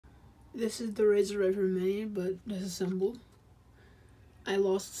This is the Razor Viper Mini, but disassembled. I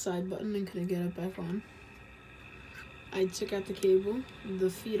lost the side button and couldn't get it back on. I took out the cable. The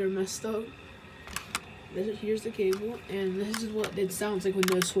feet are messed up. Here's the cable, and this is what it sounds like with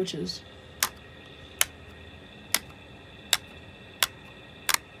no switches.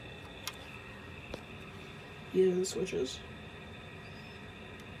 These are the switches.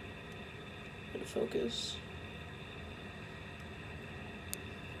 Gotta focus.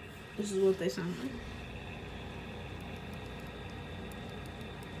 This is what they sound like.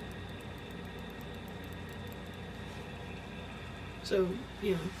 So,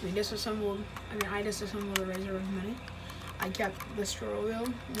 you know, I disassembled the Razor Viper Mini. I kept the scroll wheel,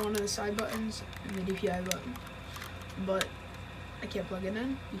 one of the side buttons, and the DPI button. But I can't plug it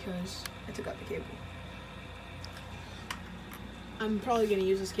in because I took out the cable. I'm probably going to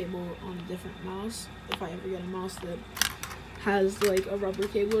use this cable on a different mouse. If I ever get a mouse that has like a rubber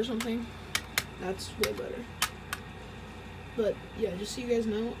cable or something, that's way better. But yeah, just so you guys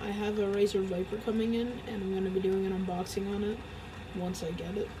know, I have a Razor Viper coming in, and I'm going to be doing an unboxing on it once I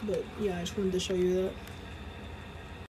get it. But yeah, I just wanted to show you that.